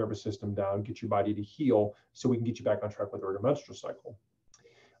calm your nervous system down, get your body to heal, so we can get you back on track with the regular menstrual cycle.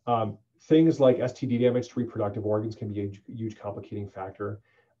 Things like STD damage to reproductive organs can be a huge complicating factor.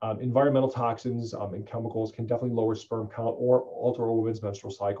 Environmental toxins and chemicals can definitely lower sperm count or alter a woman's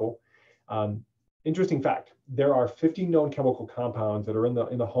menstrual cycle. Interesting fact, there are 50 known chemical compounds that are in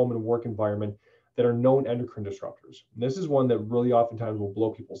the home and work environment that are known endocrine disruptors. And this is one that really oftentimes will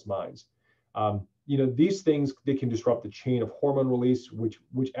blow people's minds. These things, they can disrupt the chain of hormone release, which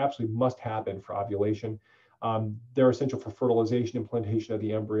absolutely must happen for ovulation. They're essential for fertilization, implantation of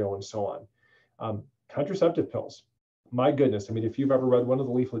the embryo, and so on. Contraceptive pills. My goodness, I mean, if you've ever read one of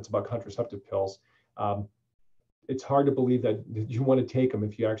the leaflets about contraceptive pills, it's hard to believe that you want to take them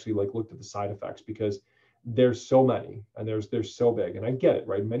if you actually looked at the side effects, because there's so many and they're so big. And I get it,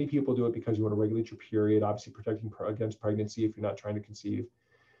 right? Many people do it because you want to regulate your period, obviously protecting against pregnancy if you're not trying to conceive.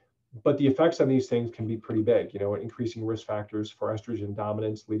 But the effects on these things can be pretty big, increasing risk factors for estrogen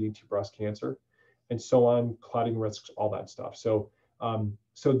dominance, leading to breast cancer, and so on, clotting risks, all that stuff. So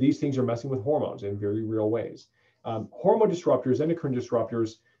these things are messing with hormones in very real ways. Hormone disruptors, endocrine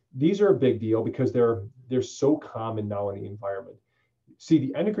disruptors, these are a big deal because they're so common now in the environment. See,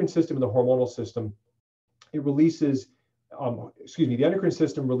 the endocrine system and the hormonal system, it releases, the endocrine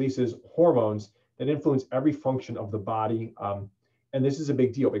system releases hormones that influence every function of the body. And this is a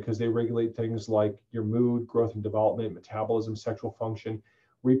big deal because they regulate things like your mood, growth and development, metabolism, sexual function,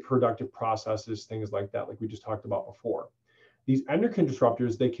 reproductive processes, things like that, like we just talked about before. These endocrine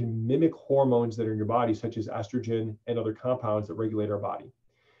disruptors, they can mimic hormones that are in your body, such as estrogen and other compounds that regulate our body.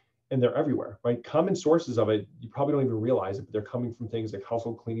 And they're everywhere, right? Common sources of it, you probably don't even realize it, but they're coming from things like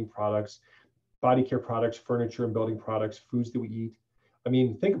household cleaning products, body care products, furniture and building products, foods that we eat. I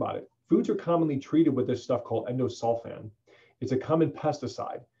mean, think about it. Foods are commonly treated with this stuff called endosulfan. It's a common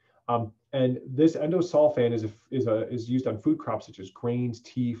pesticide. And this endosulfan is used on food crops such as grains,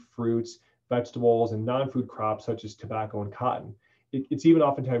 tea, fruits, vegetables, and non-food crops such as tobacco and cotton. It's even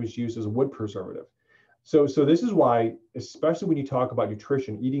oftentimes used as a wood preservative. So this is why, especially when you talk about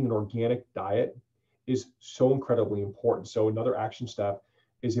nutrition, eating an organic diet is so incredibly important. So another action step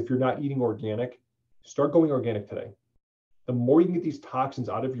is, if you're not eating organic, start going organic today. The more you can get these toxins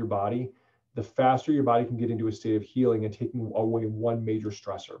out of your body, the faster your body can get into a state of healing and taking away one major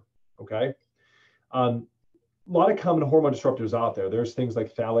stressor, okay? A lot of common hormone disruptors out there. There's things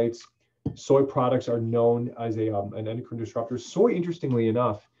like phthalates. Soy products are known as an endocrine disruptor. Soy, interestingly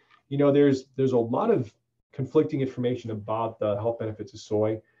enough, you know, there's a lot of conflicting information about the health benefits of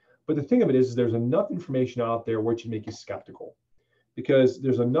soy. But the thing of it is there's enough information out there which make you skeptical, because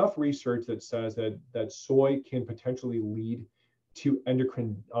there's enough research that says that soy can potentially lead to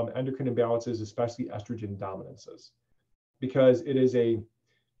endocrine imbalances, especially estrogen dominances, because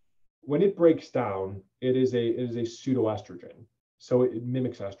when it breaks down, it is a pseudoestrogen. So it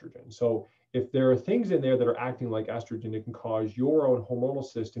mimics estrogen. So if there are things in there that are acting like estrogen, it can cause your own hormonal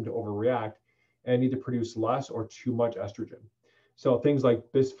system to overreact and either produce less or too much estrogen. So things like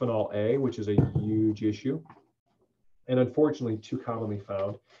bisphenol A, which is a huge issue, and unfortunately too commonly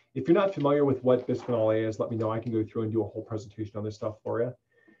found. If you're not familiar with what bisphenol A is, let me know. I can go through and do a whole presentation on this stuff for you.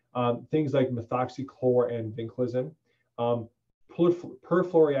 Things like methoxychlor and vinclozin,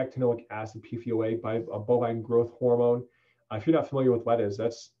 perfluoroactinoic acid, PFOA, bovine growth hormone. If you're not familiar with what that is,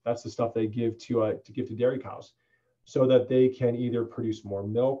 that's the stuff they give to dairy cows, so that they can either produce more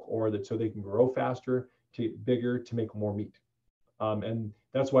milk, or so they can grow faster, to get bigger, to make more meat. And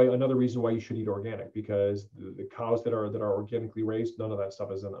that's why another reason why you should eat organic, because the cows that are organically raised, none of that stuff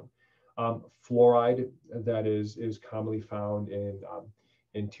is in them. Fluoride, that is commonly found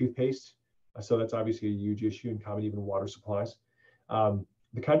in toothpaste, so that's obviously a huge issue, and common even in water supplies. The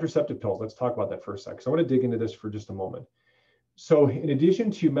contraceptive pills, let's talk about that for a sec. So I want to dig into this for just a moment. So in addition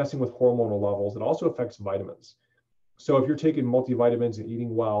to messing with hormonal levels, it also affects vitamins. So if you're taking multivitamins and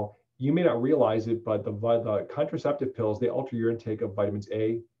eating well, you may not realize it, but the contraceptive pills, they alter your intake of vitamins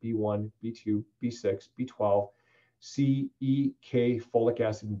A, B1, B2, B6, B12, C, E, K, folic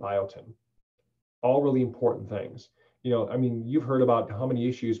acid, and biotin. All really important things. You know, I mean, you've heard about how many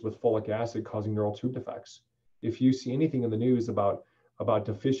issues with folic acid causing neural tube defects. If you see anything in the news about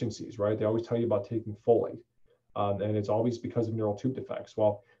deficiencies, right, they always tell you about taking folate. And it's always because of neural tube defects.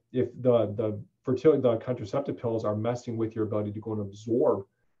 Well, if the contraceptive pills are messing with your ability to go and absorb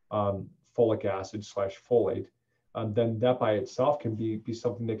folic acid / folate, then that by itself can be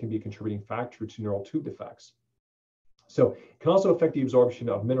something that can be a contributing factor to neural tube defects. So it can also affect the absorption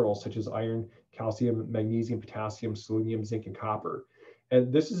of minerals such as iron, calcium, magnesium, potassium, selenium, zinc, and copper.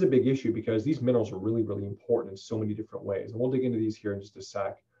 And this is a big issue because these minerals are really, really important in so many different ways. And we'll dig into these here in just a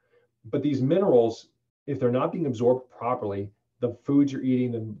sec. But these minerals, if they're not being absorbed properly, the foods you're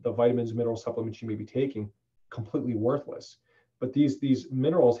eating, the vitamins, mineral supplements you may be taking, completely worthless. But these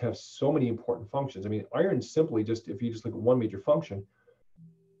minerals have so many important functions. I mean, iron simply, just if you just look at one major function,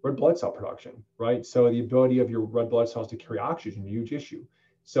 red blood cell production, right? So the ability of your red blood cells to carry oxygen, huge issue.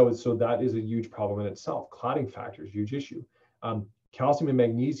 So that is a huge problem in itself. Clotting factors, huge issue. Calcium and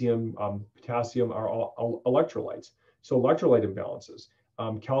magnesium, potassium are all electrolytes. So electrolyte imbalances.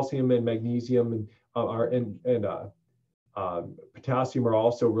 Calcium and magnesium potassium are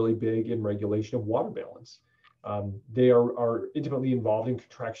also really big in regulation of water balance. They are intimately involved in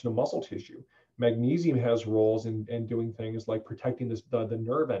contraction of muscle tissue. Magnesium has roles in doing things like protecting the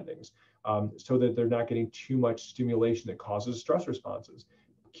nerve endings, so that they're not getting too much stimulation that causes stress responses,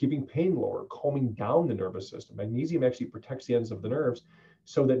 keeping pain lower, calming down the nervous system. Magnesium actually protects the ends of the nerves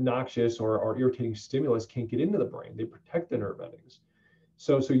so that noxious or irritating stimulus can't get into the brain. They protect the nerve endings.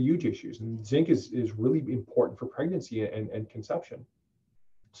 So huge issues. And zinc is really important for pregnancy and conception.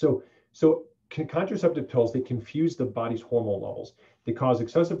 So contraceptive pills, they confuse the body's hormone levels. They cause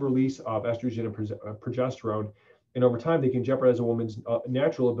excessive release of estrogen and progesterone. And over time, they can jeopardize a woman's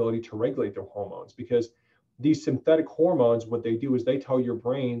natural ability to regulate their hormones, because these synthetic hormones, what they do is they tell your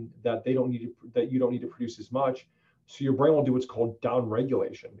brain that you don't need to produce as much. So your brain will do what's called down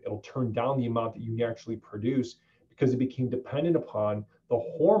regulation. It'll turn down the amount that you naturally produce, because it became dependent upon the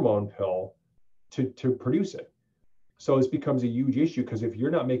hormone pill to produce it. So this becomes a huge issue, because if you're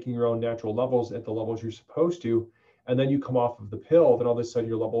not making your own natural levels at the levels you're supposed to, and then you come off of the pill, then all of a sudden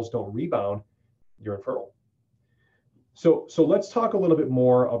your levels don't rebound, you're infertile. So let's talk a little bit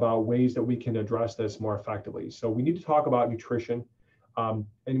more about ways that we can address this more effectively. So we need to talk about nutrition, and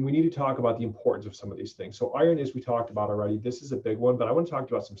we need to talk about the importance of some of these things. So iron, as we talked about already, this is a big one, but I want to talk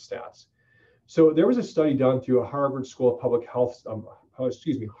about some stats. So there was a study done through a Harvard School of Public Health,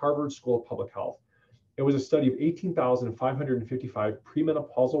 Harvard School of Public Health. It was a study of 18,555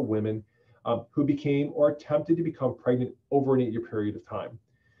 premenopausal women who became or attempted to become pregnant over an 8-year period of time.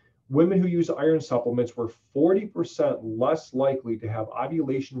 Women who use iron supplements were 40% less likely to have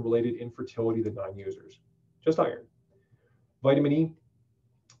ovulation-related infertility than non-users. Just iron. Vitamin E.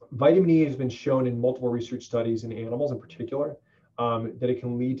 Vitamin E has been shown in multiple research studies in animals in particular that it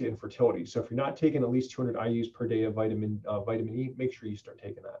can lead to infertility. So if you're not taking at least 200 IUs per day of vitamin E, make sure you start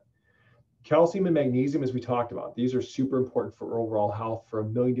taking that. Calcium and magnesium, as we talked about, these are super important for overall health for a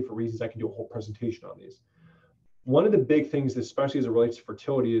million different reasons. I can do a whole presentation on these. One of the big things, especially as it relates to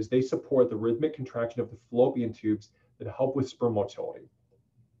fertility, is they support the rhythmic contraction of the fallopian tubes that help with sperm motility.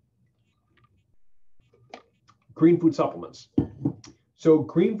 Green food supplements. So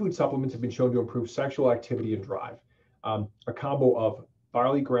green food supplements have been shown to improve sexual activity and drive. A combo of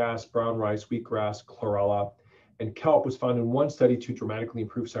barley grass, brown rice, wheatgrass, chlorella, and kelp was found in one study to dramatically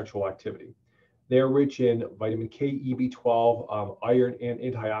improve sexual activity. They are rich in vitamin K, E, B12, iron, and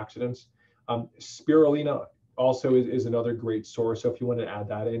antioxidants. Spirulina also is another great source. So if you want to add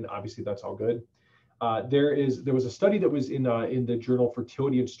that in, obviously that's all good. There was a study that was in the journal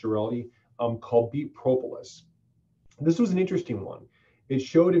Fertility and Sterility called beet propolis. This was an interesting one. It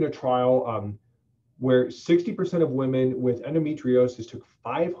showed in a trial where 60% of women with endometriosis took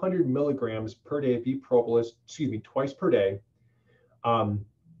 500 milligrams per day of beet propolis, twice per day.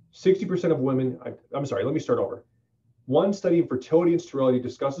 60% of women, I'm sorry, let me start over. One study in fertility and sterility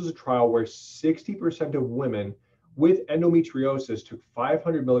discusses a trial where 60% of women with endometriosis took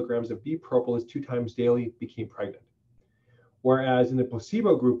 500 milligrams of beet propolis 2 times daily, became pregnant. Whereas in the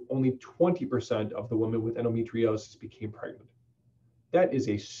placebo group, only 20% of the women with endometriosis became pregnant. That is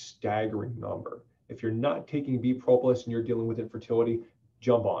a staggering number. If you're not taking beet propolis and you're dealing with infertility,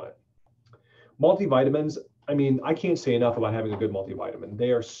 jump on it. Multivitamins, I mean, I can't say enough about having a good multivitamin.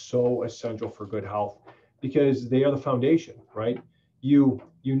 They are so essential for good health because they are the foundation, right? You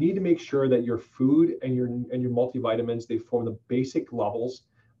need to make sure that your food and your multivitamins, they form the basic levels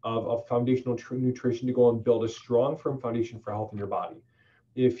of foundational nutrition to go and build a strong, firm foundation for health in your body.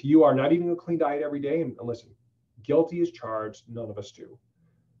 If you are not eating a clean diet every day, and listen, guilty is charged, none of us do.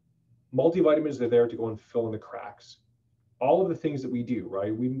 Multivitamins are there to go and fill in the cracks. All of the things that we do,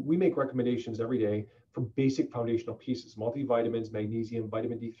 right? We make recommendations every day for basic foundational pieces: multivitamins, magnesium,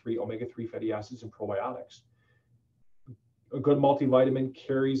 vitamin D3, omega-3 fatty acids, and probiotics. A good multivitamin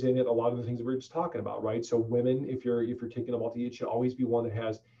carries in it a lot of the things that we were just talking about, right? So women, if you're taking a multi, it should always be one that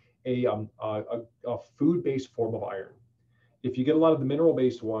has a food-based form of iron. If you get a lot of the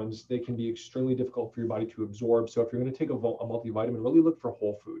mineral-based ones, they can be extremely difficult for your body to absorb. So if you're going to take a multivitamin, really look for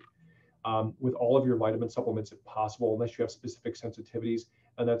whole food. With all of your vitamin supplements if possible, unless you have specific sensitivities,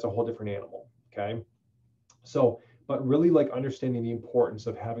 and that's a whole different animal, okay? So, but really like understanding the importance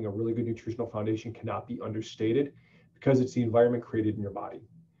of having a really good nutritional foundation cannot be understated because it's the environment created in your body.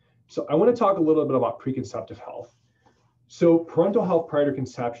 So I want to talk a little bit about preconceptive health. So parental health prior to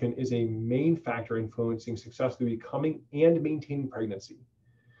conception is a main factor influencing successfully becoming and maintaining pregnancy.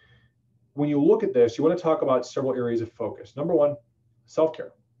 When you look at this, you want to talk about several areas of focus. Number one,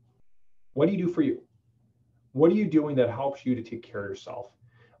 self-care. What do you do for you? What are you doing that helps you to take care of yourself?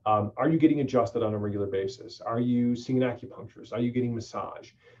 Are you getting adjusted on a regular basis? Are you seeing an acupuncturist? Are you getting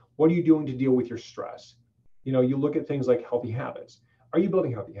massage? What are you doing to deal with your stress? You know, you look at things like healthy habits. Are you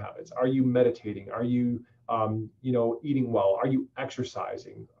building healthy habits? Are you meditating? Are you, eating well? Are you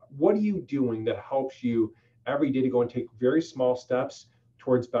exercising? What are you doing that helps you every day to go and take very small steps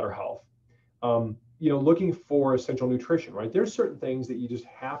towards better health? Looking for essential nutrition, right? There's certain things that you just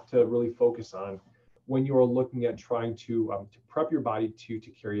have to really focus on when you are looking at trying to prep your body to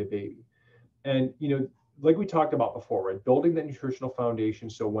carry a baby. And, like we talked about before, right? Building that nutritional foundation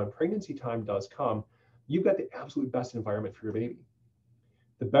so when pregnancy time does come, you've got the absolute best environment for your baby.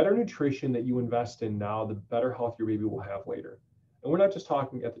 The better nutrition that you invest in now, the better health your baby will have later. And we're not just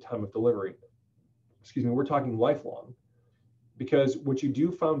talking at the time of delivery. We're talking lifelong. Because what you do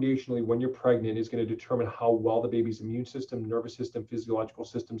foundationally when you're pregnant is going to determine how well the baby's immune system, nervous system, physiological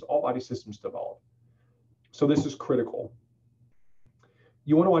systems, all body systems develop. So this is critical.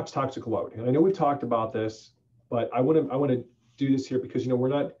 You want to watch toxic load. And I know we've talked about this but I want to do this here because, we're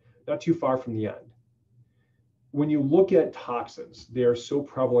not too far from the end. When you look at toxins, they are so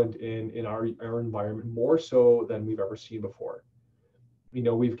prevalent in our environment, more so than we've ever seen before.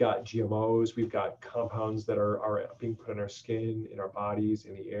 We've got GMOs, we've got compounds that are being put in our skin, in our bodies,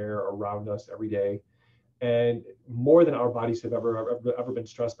 in the air around us every day. And more than our bodies have ever been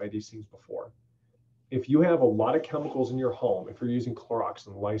stressed by these things before. If you have a lot of chemicals in your home, if you're using Clorox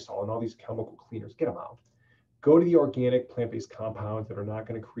and Lysol and all these chemical cleaners, get them out. Go to the organic plant-based compounds that are not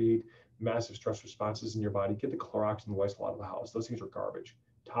going to create massive stress responses in your body. Get the Clorox and the Lysol out of the house. Those things are garbage.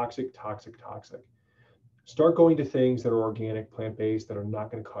 Toxic, toxic, toxic. Start going to things that are organic, plant-based, that are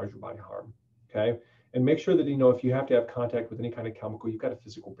not going to cause your body harm, okay? And make sure that, if you have to have contact with any kind of chemical, you've got a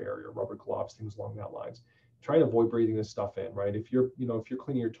physical barrier, rubber gloves, things along that lines. Try and avoid breathing this stuff in, right? If you're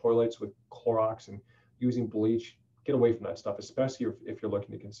cleaning your toilets with Clorox and using bleach, get away from that stuff, especially if you're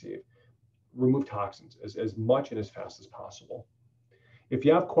looking to conceive. Remove toxins as much and as fast as possible. If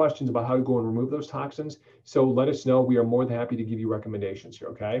you have questions about how to go and remove those toxins, so let us know. We are more than happy to give you recommendations here,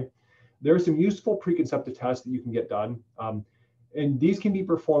 okay? There are some useful preconceptive tests that you can get done. And these can be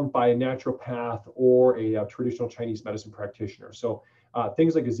performed by a naturopath or a traditional Chinese medicine practitioner. So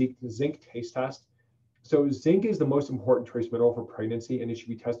things like a zinc taste test. So zinc is the most important trace mineral for pregnancy, and it should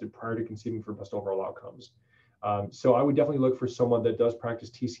be tested prior to conceiving for best overall outcomes. So I would definitely look for someone that does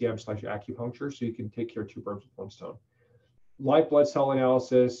practice TCM/acupuncture, so you can take care of two birds with one stone. Live blood cell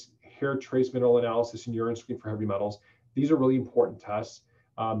analysis, hair trace mineral analysis, and urine screen for heavy metals. These are really important tests.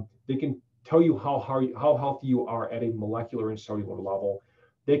 They can tell you how healthy you are at a molecular and cellular level.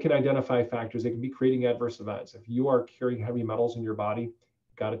 They can identify factors. They can be creating adverse events. If you are carrying heavy metals in your body,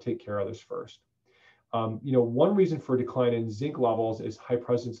 you've got to take care of this first. One reason for decline in zinc levels is high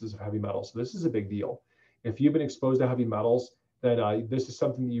presences of heavy metals. So this is a big deal. If you've been exposed to heavy metals, then this is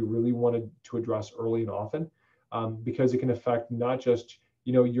something that you really wanted to address early and often, because it can affect not just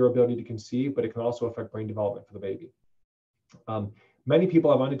your ability to conceive, but it can also affect brain development for the baby. Many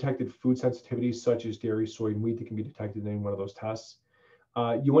people have undetected food sensitivities such as dairy, soy, and wheat that can be detected in any one of those tests.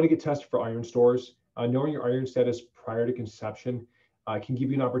 You want to get tested for iron stores. Knowing your iron status prior to conception can give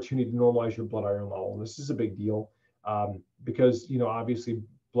you an opportunity to normalize your blood iron level. And this is a big deal because, obviously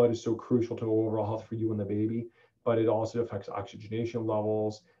blood is so crucial to overall health for you and the baby, but it also affects oxygenation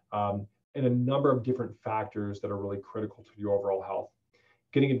levels and a number of different factors that are really critical to your overall health.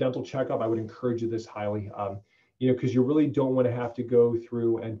 Getting a dental checkup, I would encourage you this highly. Because you really don't want to have to go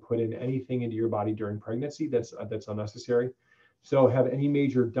through and put in anything into your body during pregnancy that's unnecessary. So have any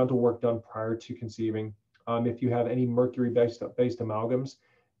major dental work done prior to conceiving. If you have any mercury-based amalgams,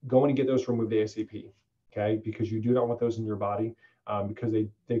 go in and get those removed ASAP, okay? Because you do not want those in your body because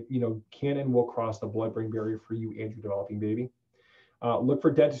they can and will cross the blood-brain barrier for you and your developing baby. Look for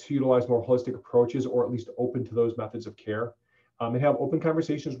dentists who utilize more holistic approaches or at least open to those methods of care, and have open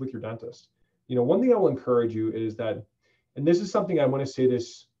conversations with your dentist. One thing I will encourage you is that, and this is something I want to say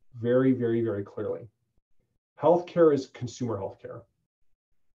this very, very, very clearly. Healthcare is consumer healthcare.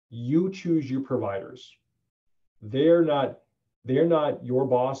 You choose your providers. They're not your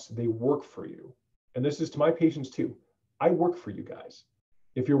boss. They work for you. And this is to my patients too. I work for you guys.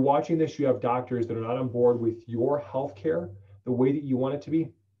 If you're watching this, you have doctors that are not on board with your healthcare the way that you want it to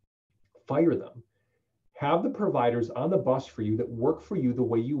be, fire them. Have the providers on the bus for you that work for you the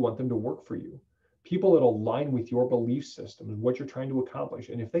way you want them to work for you. People that align with your belief system and what you're trying to accomplish.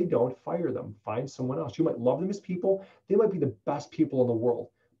 And if they don't, fire them. Find someone else. You might love them as people. They might be the best people in the world.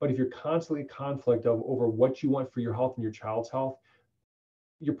 But if you're constantly in conflict over what you want for your health and your child's health,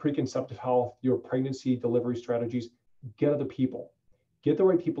 your preconceptive health, your pregnancy delivery strategies, get other people. Get the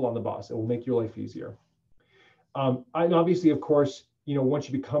right people on the bus. It will make your life easier. And obviously, of course, once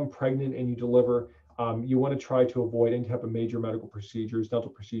you become pregnant and you deliver, you want to try to avoid any type of major medical procedures, dental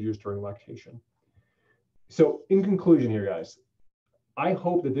procedures during lactation. So in conclusion here, guys, I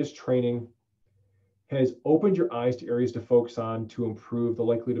hope that this training has opened your eyes to areas to focus on to improve the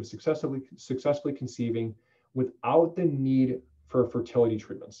likelihood of successfully conceiving without the need for fertility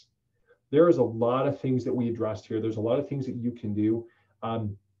treatments. There is a lot of things that we addressed here. There's a lot of things that you can do.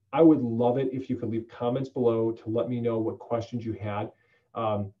 I would love it if you could leave comments below to let me know what questions you had.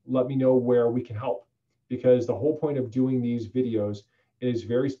 Let me know where we can help, because the whole point of doing these videos is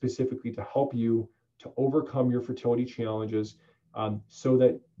very specifically to help you to overcome your fertility challenges so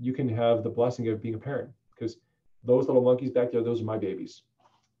that you can have the blessing of being a parent. Because those little monkeys back there, those are my babies.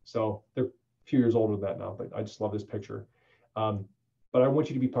 So they're a few years older than that now, but I just love this picture. But I want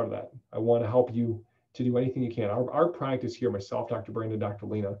you to be part of that. I want to help you to do anything you can. Our practice here, myself, Dr. Brandon, Dr.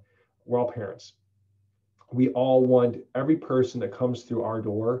 Lena, we're all parents. We all want every person that comes through our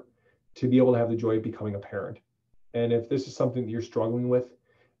door to be able to have the joy of becoming a parent. And if this is something that you're struggling with,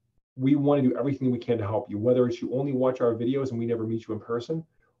 we want to do everything we can to help you, whether it's you only watch our videos and we never meet you in person,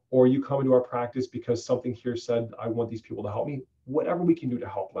 or you come into our practice because something here said, I want these people to help me. Whatever we can do to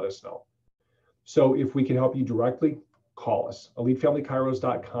help, let us know. So if we can help you directly, call us.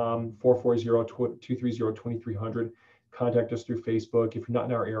 EliteFamilyChiros.com, 440-230-2300. Contact us through Facebook. If you're not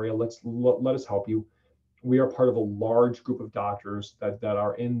in our area, let us help you. We are part of a large group of doctors that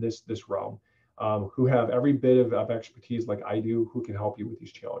are in this realm, who have every bit of expertise like I do, who can help you with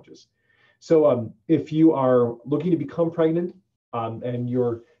these challenges. So if you are looking to become pregnant, and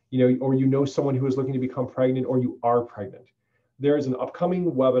you're, or someone who is looking to become pregnant, or you are pregnant, there is an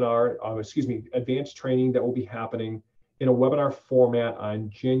upcoming webinar, advanced training that will be happening in a webinar format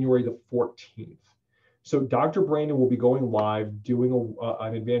on January the 14th. So Dr. Brandon will be going live doing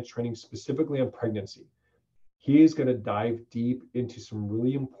an advanced training specifically on pregnancy. He is going to dive deep into some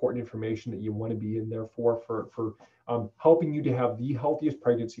really important information that you want to be in there for helping you to have the healthiest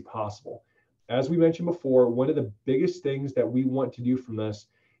pregnancy possible. As we mentioned before, one of the biggest things that we want to do from this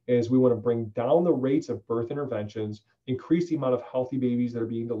is we want to bring down the rates of birth interventions, increase the amount of healthy babies that are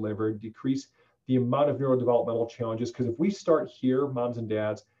being delivered, decrease the amount of neurodevelopmental challenges. Because if we start here, moms and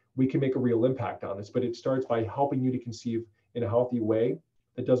dads, we can make a real impact on this. But it starts by helping you to conceive in a healthy way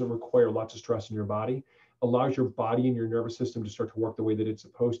that doesn't require lots of stress in your body, allows your body and your nervous system to start to work the way that it's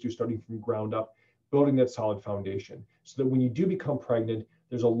supposed to, starting from ground up, building that solid foundation, so that when you do become pregnant,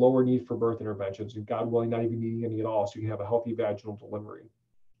 there's a lower need for birth interventions, and God willing, not even needing any at all, so you can have a healthy vaginal delivery.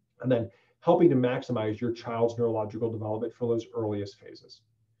 And then helping to maximize your child's neurological development for those earliest phases.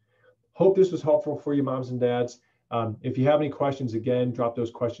 Hope this was helpful for you, moms and dads. If you have any questions, again, drop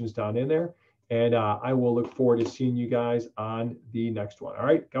those questions down in there, and I will look forward to seeing you guys on the next one. All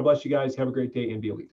right, God bless you guys. Have a great day and be elite.